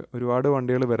 അങ്ങനെ ഒരുപാട്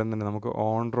വണ്ടികൾ വരുന്നുണ്ട് നമുക്ക്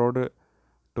ഓൺ റോഡ്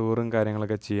ടൂറും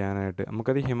കാര്യങ്ങളൊക്കെ ചെയ്യാനായിട്ട്.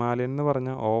 നമുക്കത് ഹിമാലയൻ എന്ന്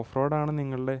പറഞ്ഞാൽ ഓഫ് റോഡാണ്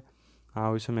നിങ്ങളുടെ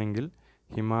ആവശ്യമെങ്കിൽ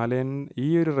ഹിമാലയൻ ഈ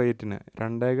ഒരു റേറ്റിന്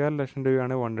 2.25 ലക്ഷം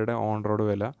രൂപയാണ് വണ്ടിയുടെ ഓൺ റോഡ്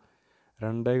വില.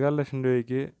 2.25 ലക്ഷം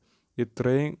രൂപയ്ക്ക്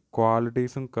ഇത്രയും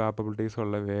ക്വാളിറ്റീസും കാപ്പബിലിറ്റീസും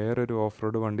ഉള്ള വേറൊരു ഓഫ്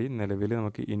റോഡ് വണ്ടി നിലവിൽ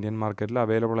നമുക്ക് ഇന്ത്യൻ മാർക്കറ്റിൽ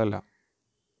അവൈലബിൾ അല്ല.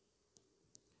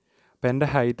 അപ്പോൾ എൻ്റെ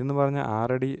ഹൈറ്റ് എന്ന് പറഞ്ഞാൽ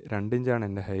 6 അടി 2 ഇഞ്ചാണ്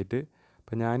എൻ്റെ ഹൈറ്റ്.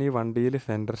 അപ്പോൾ ഞാൻ ഈ വണ്ടിയിൽ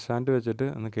സെൻറ്റർ സ്റ്റാൻഡ് വെച്ചിട്ട്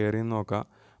ഒന്ന് കയറി നോക്കാം.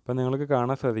 അപ്പോൾ നിങ്ങൾക്ക്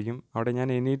കാണാൻ സാധിക്കും, അവിടെ ഞാൻ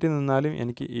എണീറ്റ് നിന്നാലും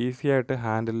എനിക്ക് ഈസി ആയിട്ട്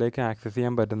ഹാൻഡിലേക്ക് ആക്സസ്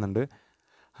ചെയ്യാൻ പറ്റുന്നുണ്ട്,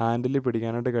 ഹാൻഡിൽ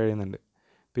പിടിക്കാനായിട്ട് കഴിയുന്നുണ്ട്.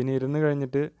 പിന്നെ ഇരുന്ന്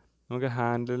കഴിഞ്ഞിട്ട് നമുക്ക്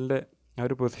ഹാൻഡിലിൻ്റെ ആ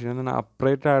ഒരു പൊസിഷൻ എന്ന് പറഞ്ഞാൽ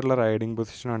അപ്രൈറ്റ് ആയിട്ടുള്ള റൈഡിങ്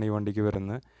പൊസിഷനാണ് ഈ വണ്ടിക്ക്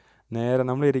വരുന്നത്. നേരെ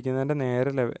നമ്മൾ ഇരിക്കുന്നതിൻ്റെ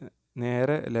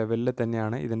നേരെ ലെവലിൽ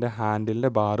തന്നെയാണ് ഇതിൻ്റെ ഹാൻഡിലിൻ്റെ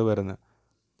ബാറ് വരുന്നത്.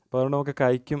 അപ്പോൾ അതുകൊണ്ട് നമുക്ക്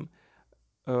കൈക്കും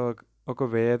ഒക്കെ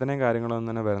വേദനയും കാര്യങ്ങളൊന്നും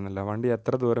തന്നെ വരുന്നില്ല. വണ്ടി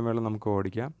എത്ര ദൂരം വേണം നമുക്ക്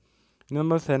ഓടിക്കാം. ഇനി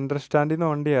നമ്മൾ സെൻറ്റർ സ്റ്റാൻഡിൽ നിന്ന്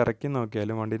വണ്ടി ഇറക്കി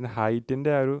നോക്കിയാലും വണ്ടീൻ്റെ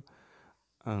ഹൈറ്റിൻ്റെ ആ ഒരു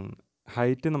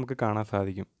ഹൈറ്റ് നമുക്ക് കാണാൻ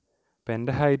സാധിക്കും. അപ്പോൾ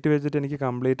എൻ്റെ ഹൈറ്റ് വെച്ചിട്ട് എനിക്ക്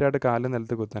കംപ്ലീറ്റ് ആയിട്ട് കാല്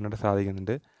നിലത്ത് കുത്താനായിട്ട്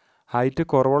സാധിക്കുന്നുണ്ട്. ഹൈറ്റ്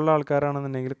കുറവുള്ള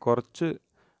ആൾക്കാരാണെന്നുണ്ടെങ്കിൽ കുറച്ച്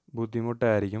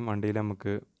ബുദ്ധിമുട്ടായിരിക്കും വണ്ടിയിൽ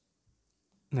നമുക്ക്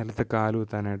നിലത്ത് കാല്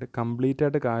കുത്താനായിട്ട്. കംപ്ലീറ്റ്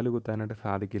ആയിട്ട് കാല് കുത്താനായിട്ട്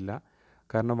സാധിക്കില്ല,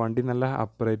 കാരണം വണ്ടി നല്ല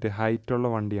അപ്രൈറ്റ് ഹൈറ്റുള്ള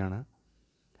വണ്ടിയാണ്.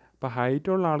 അപ്പോൾ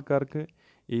ഹൈറ്റുള്ള ആൾക്കാർക്ക്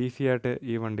ഈസി ആയിട്ട്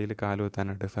ഈ വണ്ടിയിൽ കാല്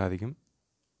കുത്താനായിട്ട് സാധിക്കും.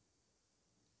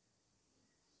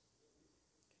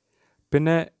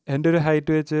 പിന്നെ എൻ്റെ ഒരു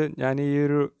ഹൈറ്റ് വെച്ച് ഞാൻ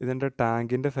ഇതിൻ്റെ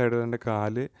ടാങ്കിൻ്റെ സൈഡിൽ എൻ്റെ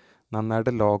കാല്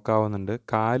നന്നായിട്ട് ലോക്ക് ആവുന്നുണ്ട്.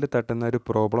 കാല് തട്ടുന്ന ഒരു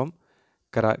പ്രോബ്ലം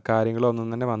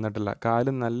കാര്യങ്ങളൊന്നും തന്നെ വന്നിട്ടില്ല.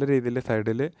 കാല് നല്ല രീതിയിൽ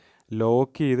സൈഡിൽ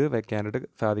ലോക്ക് ചെയ്ത് വെക്കാനായിട്ട്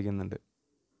സാധിക്കുന്നുണ്ട്.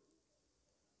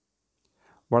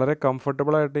 വളരെ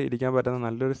കംഫർട്ടബിളായിട്ട് ഇരിക്കാൻ പറ്റുന്ന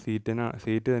നല്ലൊരു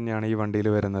സീറ്റ് തന്നെയാണ് ഈ വണ്ടിയിൽ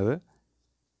വരുന്നത്.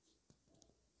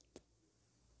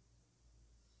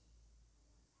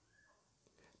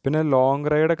 പിന്നെ ലോങ്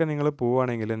റൈഡൊക്കെ നിങ്ങൾ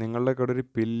പോവുകയാണെങ്കിൽ നിങ്ങളുടെ കൂടെ ഒരു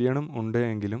പില്യണും ഉണ്ട്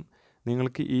എങ്കിലും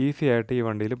നിങ്ങൾക്ക് ഈസി ആയിട്ട് ഈ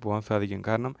വണ്ടിയിൽ പോകാൻ സാധിക്കും.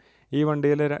 കാരണം ഈ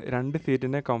വണ്ടിയിലെ 2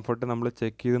 സീറ്റിൻ്റെ കംഫർട്ട് നമ്മൾ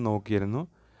ചെക്ക് ചെയ്ത് നോക്കിയിരുന്നു.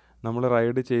 നമ്മൾ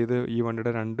റൈഡ് ചെയ്ത് ഈ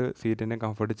വണ്ടിയുടെ 2 സീറ്റിൻ്റെ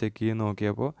കംഫർട്ട് ചെക്ക് ചെയ്ത്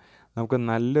നോക്കിയപ്പോൾ നമുക്ക്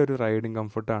നല്ലൊരു റൈഡിങ്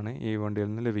കംഫർട്ടാണ് ഈ വണ്ടിയിൽ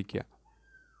നിന്ന് ലഭിക്കുക.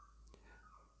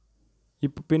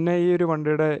 പിന്നെ ഈ ഒരു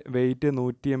വണ്ടിയുടെ വെയിറ്റ്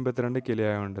 182 കിലോ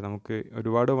ആയതുകൊണ്ട് നമുക്ക്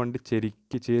ഒരുപാട് വണ്ടി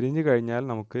ചെരിഞ്ഞ് കഴിഞ്ഞാൽ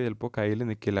നമുക്ക് ചിലപ്പോൾ കയ്യിൽ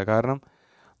നിൽക്കില്ല. കാരണം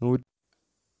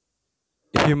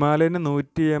ഹിമാലയന്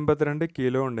 182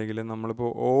 കിലോ ഉണ്ടെങ്കിൽ നമ്മളിപ്പോൾ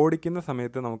ഓടിക്കുന്ന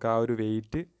സമയത്ത് നമുക്ക് ആ ഒരു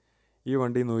വെയിറ്റ് ഈ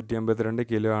വണ്ടി 182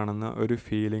 കിലോ ആണെന്ന് ഒരു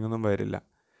ഫീലിങ്ങൊന്നും വരില്ല.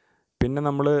 പിന്നെ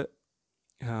നമ്മൾ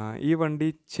ഈ വണ്ടി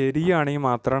ചെരിയുകയാണെങ്കിൽ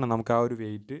മാത്രമാണ് നമുക്ക് ആ ഒരു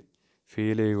വെയിറ്റ്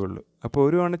ഫീൽ ചെയ്യുകയുള്ളൂ. അപ്പോൾ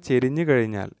ഒരു തവണ ചെരിഞ്ഞ്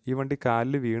കഴിഞ്ഞാൽ ഈ വണ്ടി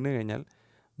കാലിൽ വീണ് കഴിഞ്ഞാൽ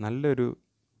നല്ലൊരു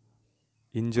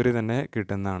ഇഞ്ചുറി തന്നെ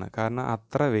കിട്ടുന്നതാണ്. കാരണം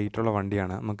അത്ര വെയിറ്റുള്ള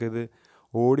വണ്ടിയാണ്. നമുക്കിത്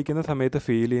ഓടിക്കുന്ന സമയത്ത്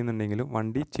ഫീൽ ചെയ്യുന്നുണ്ടെങ്കിലും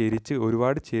വണ്ടി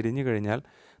ഒരുപാട് ചെരിഞ്ഞ് കഴിഞ്ഞാൽ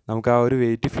നമുക്ക് ആ ഒരു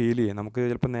വെയിറ്റ് ഫീൽ ചെയ്യും. നമുക്ക്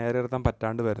ചിലപ്പോൾ നേരെ നിർത്താൻ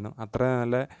പറ്റാണ്ട് വരുന്നു. അത്ര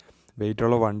നല്ല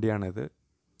വെയിറ്റുള്ള വണ്ടിയാണിത്.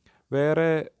 വേറെ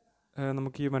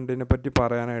നമുക്ക് ഈ വണ്ടീനെ പറ്റി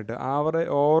പറയാനായിട്ട്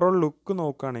ഓവറോൾ ലുക്ക്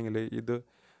നോക്കുകയാണെങ്കിൽ ഇത്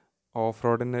ഓഫ്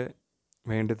റോഡിന്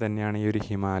വേണ്ടി തന്നെയാണ് ഈ ഒരു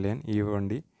ഹിമാലയൻ ഈ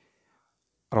വണ്ടി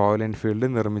റോയൽ എൻഫീൽഡ്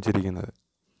നിർമ്മിച്ചിരിക്കുന്നത്.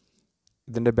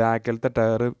 ഇതിൻ്റെ ബാക്കിലത്തെ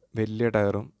ടയർ വലിയ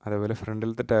ടയറും അതേപോലെ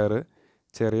ഫ്രണ്ടിലത്തെ ടയർ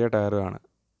ചെറിയ ടയറുമാണ്.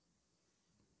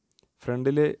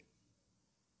 ഫ്രണ്ടിൽ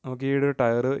നമുക്ക് ഈ ഒരു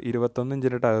ടയർ 21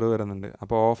 ഇഞ്ചിൻ്റെ ടയർ വരുന്നുണ്ട്.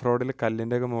 അപ്പോൾ ഓഫ് റോഡിൽ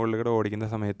കല്ലിൻ്റെയൊക്കെ മുകളിലൂടെ ഓടിക്കുന്ന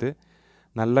സമയത്ത്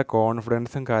നല്ല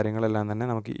കോൺഫിഡൻസും കാര്യങ്ങളെല്ലാം തന്നെ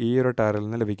നമുക്ക് ഈ ഒരു ടയറിൽ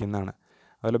നിന്ന് ലഭിക്കുന്നതാണ്.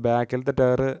 അതുപോലെ ബാക്കിലത്തെ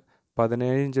ടയർ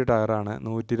 17 ഇഞ്ച് ടയറാണ്.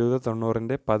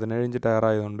 120/90 17 ഇഞ്ച് ടയർ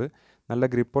ആയതുകൊണ്ട് നല്ല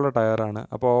ഗ്രിപ്പുള്ള ടയറാണ്.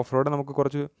 അപ്പോൾ ഓഫ് റോഡ് നമുക്ക്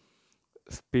കുറച്ച്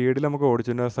സ്പീഡിൽ നമുക്ക്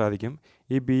ഓടിച്ചുകൊണ്ട് സാധിക്കും.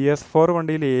 ഈ BS4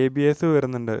 വണ്ടിയിൽ ABS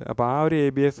വരുന്നുണ്ട്. അപ്പോൾ ആ ഒരു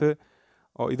ABS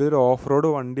ഇതൊരു ഓഫ് റോഡ്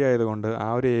വണ്ടി ആയതുകൊണ്ട് ആ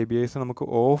ഒരു ABS നമുക്ക്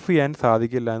ഓഫ് ചെയ്യാൻ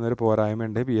സാധിക്കില്ല എന്നൊരു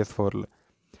പോരായ്മയുണ്ട് BS4-ൽ.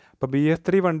 അപ്പോൾ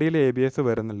BS3 വണ്ടിയിൽ ABS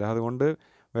വരുന്നില്ല. അതുകൊണ്ട്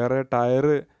വേറെ ടയർ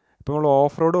ഇപ്പോൾ നമ്മൾ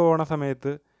ഓഫ് റോഡ് പോകുന്ന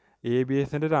സമയത്ത്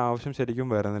ABSൻ്റെ ഒരു ആവശ്യം ശരിക്കും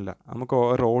വരുന്നില്ല. നമുക്ക്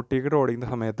റോഡ് ടിക്കറ്റ് ഓടിക്കുന്ന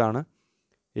സമയത്താണ്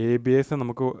ABS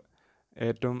നമുക്ക്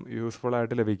ഏറ്റവും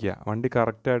യൂസ്ഫുള്ളായിട്ട് ലഭിക്കുക, വണ്ടി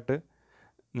കറക്റ്റായിട്ട്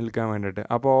നിൽക്കാൻ വേണ്ടിയിട്ട്.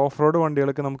 അപ്പോൾ ഓഫ് റോഡ്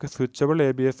വണ്ടികൾക്ക് നമുക്ക് സ്വിച്ചബിൾ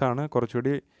ABS ആണ്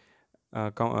കുറച്ചുകൂടി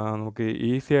നമുക്ക്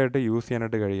ഈസി ആയിട്ട് യൂസ്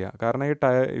ചെയ്യാനായിട്ട് കഴിയുക. കാരണം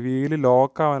ഈ വീല്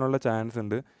ലോക്ക് ആവാനുള്ള ചാൻസ്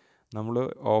ഉണ്ട് നമ്മൾ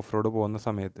ഓഫ് റോഡ് പോകുന്ന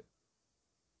സമയത്ത്.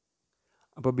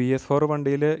 അപ്പോൾ BS4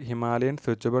 വണ്ടിയിൽ ഹിമാലയൻ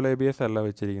സ്വിച്ചബിൾ ABS അല്ല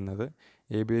വെച്ചിരിക്കുന്നത്.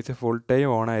 ABS ഫുൾ ടൈം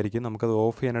ഓൺ ആയിരിക്കും, നമുക്കത്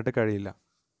ഓഫ് ചെയ്യാനായിട്ട് കഴിയില്ല.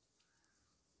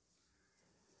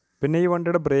 പിന്നെ ഈ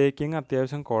വണ്ടിയുടെ ബ്രേക്കിംഗ്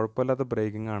അത്യാവശ്യം കുഴപ്പമില്ലാത്ത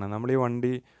ബ്രേക്കിംഗ് ആണ്. നമ്മൾ ഈ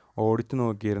വണ്ടി ഓടിച്ചു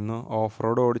നോക്കിയിരുന്നു, ഓഫ്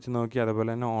റോഡ് ഓടിച്ചു നോക്കി, അതുപോലെ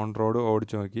തന്നെ ഓൺ റോഡ്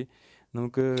ഓടിച്ചു നോക്കി.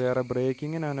 നമുക്ക് വേറെ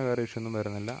ബ്രേക്കിങ്ങിന് അങ്ങനെ വേറെ ഇഷ്യൂ ഒന്നും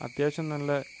വരുന്നില്ല. അത്യാവശ്യം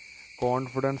നല്ല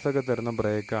കോൺഫിഡൻസ് ഒക്കെ തരുന്ന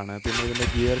ബ്രേക്കാണ്. പിന്നെ ഇതിൻ്റെ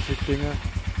ഗിയർ ഷിഫ്റ്റിങ്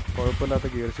കുഴപ്പമില്ലാത്ത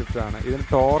ഗിയർ ഷിഫ്റ്റാണ്. ഇതിന്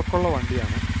ടോർക്കുള്ള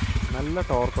വണ്ടിയാണ്, നല്ല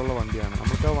ടോർക്കുള്ള വണ്ടിയാണ്.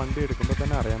 നമുക്ക് ആ വണ്ടി എടുക്കുമ്പോൾ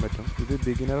തന്നെ അറിയാൻ പറ്റും. ഇത്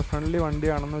ബിഗിനർ ഫ്രണ്ട്ലി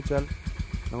വണ്ടിയാണെന്ന് വെച്ചാൽ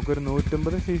നമുക്കൊരു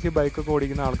 150cc ബൈക്കൊക്കെ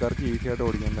ഓടിക്കുന്ന ആൾക്കാർക്ക് ഈസി ആയിട്ട്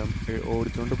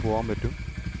ഓടിച്ചുകൊണ്ട് പോകാൻ പറ്റും.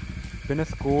 പിന്നെ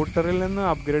സ്കൂട്ടറിൽ നിന്ന്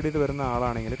അപ്ഗ്രേഡ് ചെയ്ത് വരുന്ന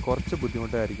ആളാണെങ്കിൽ കുറച്ച്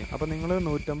ബുദ്ധിമുട്ടായിരിക്കും. അപ്പോൾ നിങ്ങൾ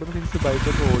 150cc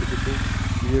ബൈക്കൊക്കെ ഓടിച്ചിട്ട്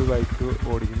ഈ ബൈക്ക്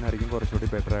ഓടിക്കുന്നതായിരിക്കും കുറച്ചുകൂടി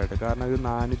ബെറ്റർ ആയിട്ട്. കാരണം ഇത്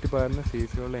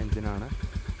 414cc ഉള്ള എഞ്ചിനാണ്.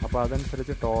 അപ്പോൾ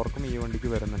അതനുസരിച്ച് ടോർക്കും ഈ വണ്ടിക്ക്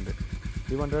വരുന്നുണ്ട്.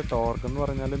 ഈ വണ്ടിയുടെ ടോർക്ക് എന്ന്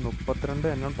പറഞ്ഞാൽ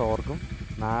 32 Nm ടോർക്കും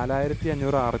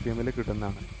 4500 RPM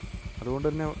കിട്ടുന്നതാണ്. അതുകൊണ്ട്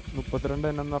തന്നെ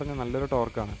 32 Nm എന്ന് പറഞ്ഞാൽ നല്ലൊരു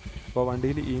ടോർക്കാണ്. അപ്പോൾ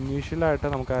വണ്ടിയിൽ ഇനീഷ്യലായിട്ട്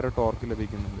നമുക്ക് ആ ഒരു ടോർക്ക്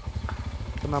ലഭിക്കുന്നുണ്ട്.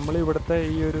 അപ്പോൾ നമ്മൾ ഇവിടുത്തെ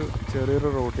ഈ ഒരു ചെറിയൊരു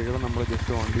റോട്ടുകൾ നമ്മൾ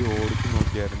ജസ്റ്റ് വണ്ടി ഓടിച്ച്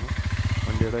നോക്കിയായിരുന്നു.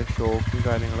 വണ്ടിയുടെ ഷോക്കും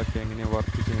കാര്യങ്ങളൊക്കെ എങ്ങനെയാണ്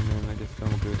വർക്ക് ചെയ്യുന്നതെന്ന് ജസ്റ്റ്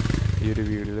നമുക്ക് ഈ ഒരു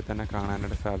വീഡിയോയിൽ തന്നെ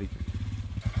കാണാനായിട്ട് സാധിക്കും.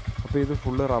 അപ്പോൾ ഇത്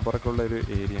ഫുള്ള് റബ്ബറൊക്കെ ഉള്ള ഒരു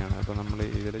ഏരിയ ആണ്. അപ്പോൾ നമ്മൾ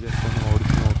ഇതിൽ ജസ്റ്റ് ഒന്ന്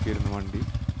ഓടിച്ച് നോക്കിയിരുന്നു വണ്ടി.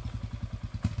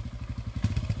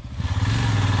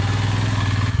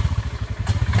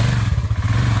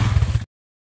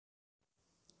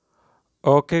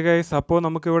 ഓക്കെ ഗൈസ്, അപ്പോൾ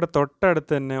നമുക്കിവിടെ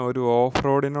തൊട്ടടുത്ത് തന്നെ ഒരു ഓഫ്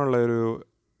റോഡിനുള്ള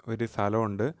ഒരു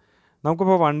സ്ഥലമുണ്ട്.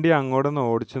 നമുക്കിപ്പോൾ വണ്ടി അങ്ങോട്ടൊന്ന്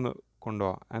ഓടിച്ച്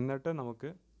കൊണ്ടുപോകാം. എന്നിട്ട് നമുക്ക്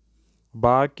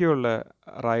ബാക്കിയുള്ള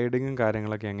റൈഡിങ്ങും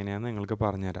കാര്യങ്ങളൊക്കെ എങ്ങനെയാണെന്ന് നിങ്ങൾക്ക്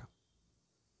പറഞ്ഞുതരാം.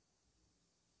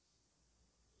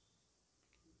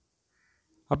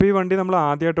 അപ്പോൾ ഈ വണ്ടി നമ്മൾ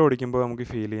ആദ്യമായിട്ട് ഓടിക്കുമ്പോൾ നമുക്ക്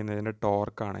ഫീൽ ചെയ്യുന്നത് ഇതിൻ്റെ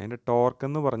ടോർക്കാണ്. ഇതിൻ്റെ ടോർക്ക്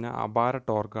എന്ന് പറഞ്ഞാൽ അപാര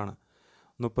ടോർക്കാണ്.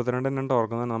 32 Nm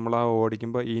ടോർക്ക് എന്ന് നമ്മൾ ആ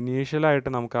ഓടിക്കുമ്പോൾ ഇനീഷ്യലായിട്ട്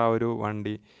നമുക്ക് ആ ഒരു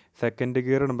വണ്ടി സെക്കൻഡ്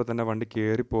ഗിയർ ഇടുമ്പോൾ തന്നെ വണ്ടി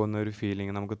കയറിപ്പോകുന്ന ഒരു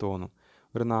ഫീലിംഗ് നമുക്ക് തോന്നും.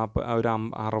 ഒരു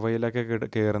 60-ലൊക്കെ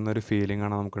കയറുന്ന ഒരു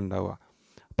ഫീലിംഗാണ് നമുക്ക് ഉണ്ടാവുക.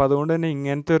 അപ്പോൾ അതുകൊണ്ട് തന്നെ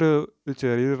ഇങ്ങനത്തെ ഒരു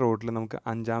ചെറിയൊരു റോഡിൽ നമുക്ക്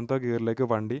 5ാമത്തെ ഗിയറിലേക്ക്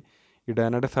വണ്ടി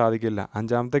ഇടാനായിട്ട് സാധിക്കില്ല.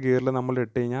 5ാമത്തെ ഗിയറിൽ നമ്മൾ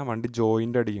ഇട്ട് കഴിഞ്ഞാൽ വണ്ടി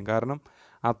ജോയിൻ്റ് അടിക്കും. കാരണം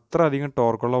അത്ര അധികം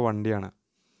ടോർക്കുള്ള വണ്ടിയാണ്.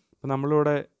 അപ്പോൾ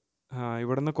നമ്മളിവിടെ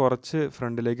ഇവിടുന്ന് കുറച്ച്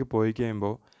ഫ്രണ്ടിലേക്ക് പോയി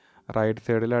കഴിയുമ്പോൾ റൈറ്റ്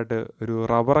സൈഡിലായിട്ട് ഒരു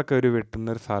റബ്ബറൊക്കെ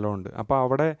വെട്ടുന്നൊരു സ്ഥലമുണ്ട്. അപ്പോൾ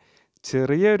അവിടെ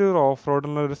ചെറിയൊരു ഓഫ്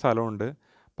റോഡിലുള്ളൊരു സ്ഥലമുണ്ട്.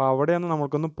 അപ്പോൾ അവിടെയൊന്ന്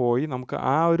നമുക്കൊന്ന് പോയി നമുക്ക്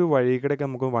ആ ഒരു വഴിക്കിടയ്ക്ക്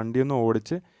നമുക്ക് വണ്ടിയൊന്ന്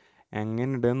ഓടിച്ച്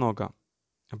എങ്ങനെയുണ്ടെന്ന് നോക്കാം.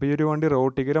 അപ്പോൾ ഈ ഒരു വണ്ടി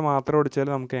റോഡ് ടിക്കറ്റ് മാത്രം ഓടിച്ചാൽ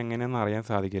നമുക്ക് എങ്ങനെയെന്ന് അറിയാൻ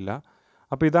സാധിക്കില്ല.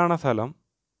 അപ്പോൾ ഇതാണ് സ്ഥലം.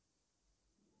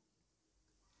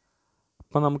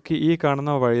 അപ്പോൾ നമുക്ക് ഈ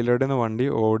കാണുന്ന വഴിയിലൂടെ നിന്ന് വണ്ടി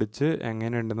ഓടിച്ച്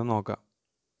എങ്ങനെയുണ്ടെന്ന് നോക്കാം.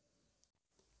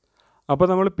 അപ്പോൾ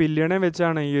നമ്മൾ പില്ലിയണെ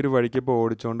വെച്ചാണ് ഈ ഒരു വഴിക്ക് ഇപ്പോൾ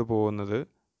ഓടിച്ചുകൊണ്ട് പോകുന്നത്.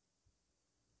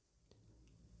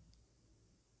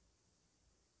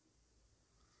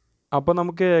 അപ്പോൾ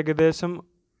നമുക്ക് ഏകദേശം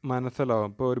മനസ്സിലാവും.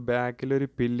 ഇപ്പോൾ ഒരു ബാക്കിലൊരു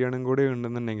പില്ലിയണും കൂടി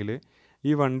ഉണ്ടെന്നുണ്ടെങ്കിൽ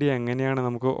ഈ വണ്ടി എങ്ങനെയാണ്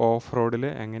നമുക്ക് ഓഫ് റോഡിൽ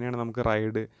എങ്ങനെയാണ് നമുക്ക്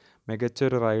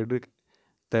മികച്ചൊരു റൈഡ്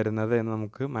തരുന്നത് എന്ന്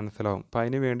നമുക്ക് മനസ്സിലാവും. അപ്പോൾ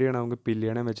അതിന് വേണ്ടിയാണ് നമുക്ക്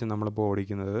പില്ലിയണെ വെച്ച് നമ്മളിപ്പോൾ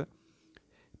ഓടിക്കുന്നത്.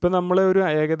 ഇപ്പോൾ നമ്മൾ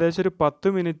ഏകദേശം ഒരു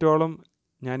 10 മിനിറ്റോളം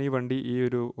ഞാൻ ഈ വണ്ടി ഈ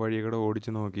ഒരു വഴികൂടെ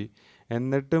ഓടിച്ച് നോക്കി.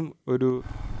 എന്നിട്ടും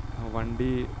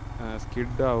വണ്ടി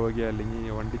സ്കിഡ് ആവുകയോ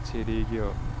അല്ലെങ്കിൽ വണ്ടി ചെരിയുകയോ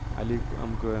അല്ലെങ്കിൽ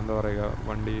നമുക്ക് എന്താ പറയുക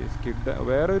വണ്ടി സ്കിഡ്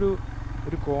വേറൊരു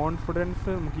കോൺഫിഡൻസ്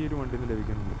നമുക്ക് ഈ ഒരു വണ്ടിയിൽ നിന്ന്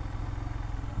ലഭിക്കുന്നുണ്ട്.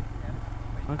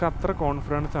 നമുക്ക് അത്ര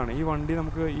കോൺഫിഡൻസ് ആണ് ഈ വണ്ടി.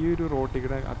 നമുക്ക് ഈ ഒരു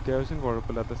റോട്ടിലൂടെ അത്യാവശ്യം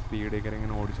കുഴപ്പമില്ലാത്ത സ്പീഡൊക്കെ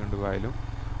ഇങ്ങനെ ഓടിച്ചുകൊണ്ട് പോയാലും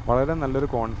വളരെ നല്ലൊരു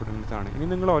കോൺഫിഡൻസ് ആണ്. ഇനി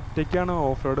നിങ്ങൾ ഒറ്റയ്ക്കാണ്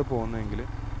ഓഫ് റോഡ് പോകുന്നതെങ്കിൽ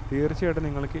തീർച്ചയായിട്ടും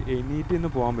നിങ്ങൾക്ക് എനീറ്റിൽ നിന്ന്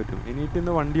പോകാൻ പറ്റും. എനീറ്റിൽ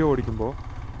നിന്ന് വണ്ടി ഓടിക്കുമ്പോൾ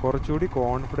കുറച്ചുകൂടി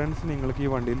കോൺഫിഡൻസ് നിങ്ങൾക്ക് ഈ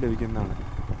വണ്ടിയിൽ ലഭിക്കുന്നതാണ്.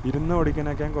 ഇരുന്ന്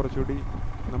ഓടിക്കാനൊക്കെ കുറച്ചുകൂടി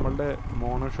നമ്മളുടെ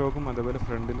മോണോഷോക്കും അതുപോലെ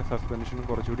ഫ്രണ്ടിൻ്റെ സസ്പെൻഷനും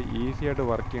കുറച്ചുകൂടി ഈസി ആയിട്ട്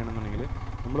വർക്ക് ചെയ്യണമെന്നുണ്ടെങ്കിൽ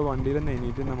നമ്മൾ വണ്ടിയിൽ നിന്ന്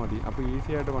എനീറ്റ് തന്നെ മതി. അപ്പോൾ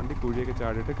ഈസി ആയിട്ട് വണ്ടി കുഴിയൊക്കെ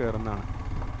ചാടിയിട്ട് കയറുന്നതാണ്.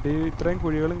 ഈ ഇത്രയും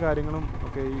കുഴികളും കാര്യങ്ങളും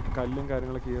ഒക്കെ ഈ കല്ലും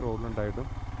കാര്യങ്ങളൊക്കെ ഈ റോഡിലുണ്ടായിട്ടും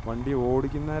വണ്ടി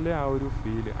ഓടിക്കുന്നാലേ ആ ഒരു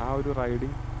ഫീല് ആ ഒരു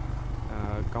റൈഡിങ്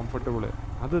കംഫർട്ടബിൾ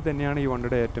അത് തന്നെയാണ് ഈ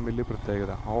വണ്ടിയുടെ ഏറ്റവും വലിയ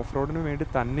പ്രത്യേകത. ഓഫ് റോഡിന് വേണ്ടി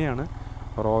തന്നെയാണ്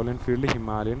റോയൽ എൻഫീൽഡ്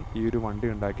ഹിമാലയൻ ഈ ഒരു വണ്ടി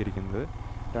ഉണ്ടാക്കിയിരിക്കുന്നത്.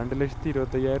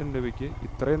 2,25,000 രൂപയ്ക്ക്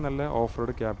ഇത്രയും നല്ല ഓഫ്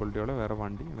റോഡ് ക്യാപ്പബിലിറ്റിയോടെ വേറെ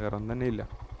വണ്ടി വേറെ ഒന്നും തന്നെ ഇല്ല.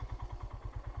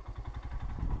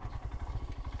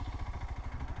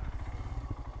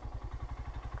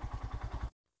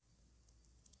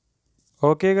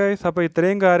 ഓക്കെ ഗൈസ്, അപ്പോൾ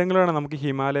ഇത്രയും കാര്യങ്ങളാണ് നമുക്ക്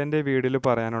ഹിമാലയൻ്റെ വീഡിയോയിൽ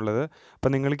പറയാനുള്ളത്. അപ്പോൾ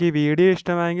നിങ്ങൾക്ക് ഈ വീഡിയോ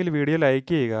ഇഷ്ടമായെങ്കിൽ വീഡിയോ ലൈക്ക്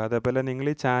ചെയ്യുക. അതേപോലെ നിങ്ങൾ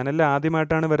ഈ ചാനലിൽ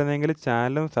ആദ്യമായിട്ടാണ് വരുന്നതെങ്കിൽ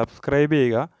ചാനലും സബ്സ്ക്രൈബ്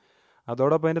ചെയ്യുക.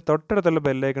 അതോടൊപ്പം അതിൻ്റെ തൊട്ടടുത്തുള്ള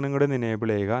ബെല്ലൈക്കണും കൂടി എനേബിൾ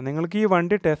ചെയ്യുക. നിങ്ങൾക്ക് ഈ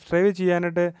വണ്ടി ടെസ്റ്റ് ഡ്രൈവ്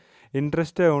ചെയ്യാനായിട്ട്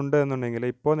ഇൻട്രസ്റ്റ് ഉണ്ട് എന്നുണ്ടെങ്കിൽ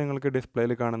ഇപ്പോൾ നിങ്ങൾക്ക്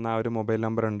ഡിസ്പ്ലേയിൽ കാണുന്ന ആ ഒരു മൊബൈൽ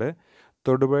നമ്പർ ഉണ്ട്.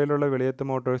 തൊടുപുഴയിലുള്ള വെളിയത്ത്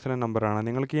മോട്ടോഴ്സിൻ്റെ നമ്പറാണ്.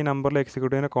 നിങ്ങൾക്ക് ഈ നമ്പറിൽ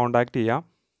എക്സിക്യൂട്ടീവിനെ കോൺടാക്റ്റ് ചെയ്യാം.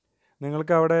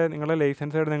 നിങ്ങൾക്ക് അവിടെ നിങ്ങളുടെ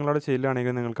ലൈസൻസ് ആയിട്ട് നിങ്ങളവിടെ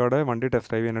ചെല്ലുകയാണെങ്കിൽ നിങ്ങൾക്ക് അവിടെ വണ്ടി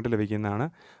ടെസ്റ്റ് ഡ്രൈവ് ചെയ്യാനായിട്ട് ലഭിക്കുന്നതാണ്.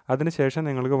 അതിനുശേഷം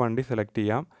നിങ്ങൾക്ക് വണ്ടി സെലക്ട്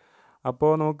ചെയ്യാം.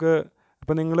 അപ്പോൾ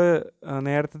നിങ്ങൾ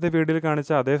നേരത്തെ വീഡിയോയിൽ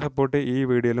കാണിച്ച അതേ സപ്പോർട്ട് ഈ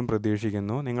വീഡിയോയിലും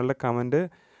പ്രതീക്ഷിക്കുന്നു. നിങ്ങളുടെ കമൻറ്റ്,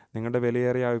 നിങ്ങളുടെ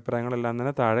വിലയേറിയ അഭിപ്രായങ്ങളെല്ലാം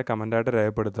തന്നെ താഴെ കമൻറ്റായിട്ട്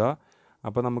രേഖപ്പെടുത്തുക.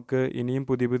 അപ്പോൾ നമുക്ക് ഇനിയും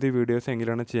പുതിയ പുതിയ വീഡിയോസ്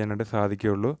എങ്കിലാണ് ചെയ്യാനായിട്ട്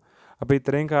സാധിക്കുകയുള്ളൂ. അപ്പോൾ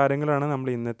ഇത്രയും കാര്യങ്ങളാണ് നമ്മൾ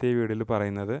ഇന്നത്തെ ഈ വീഡിയോയിൽ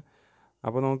പറയുന്നത്.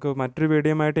 അപ്പോൾ നമുക്ക് മറ്റൊരു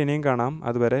വീഡിയോയുമായിട്ട് ഇനിയും കാണാം.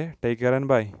 അതുവരെ ടേക്ക് കെയർ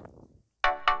ആൻഡ് ബൈ.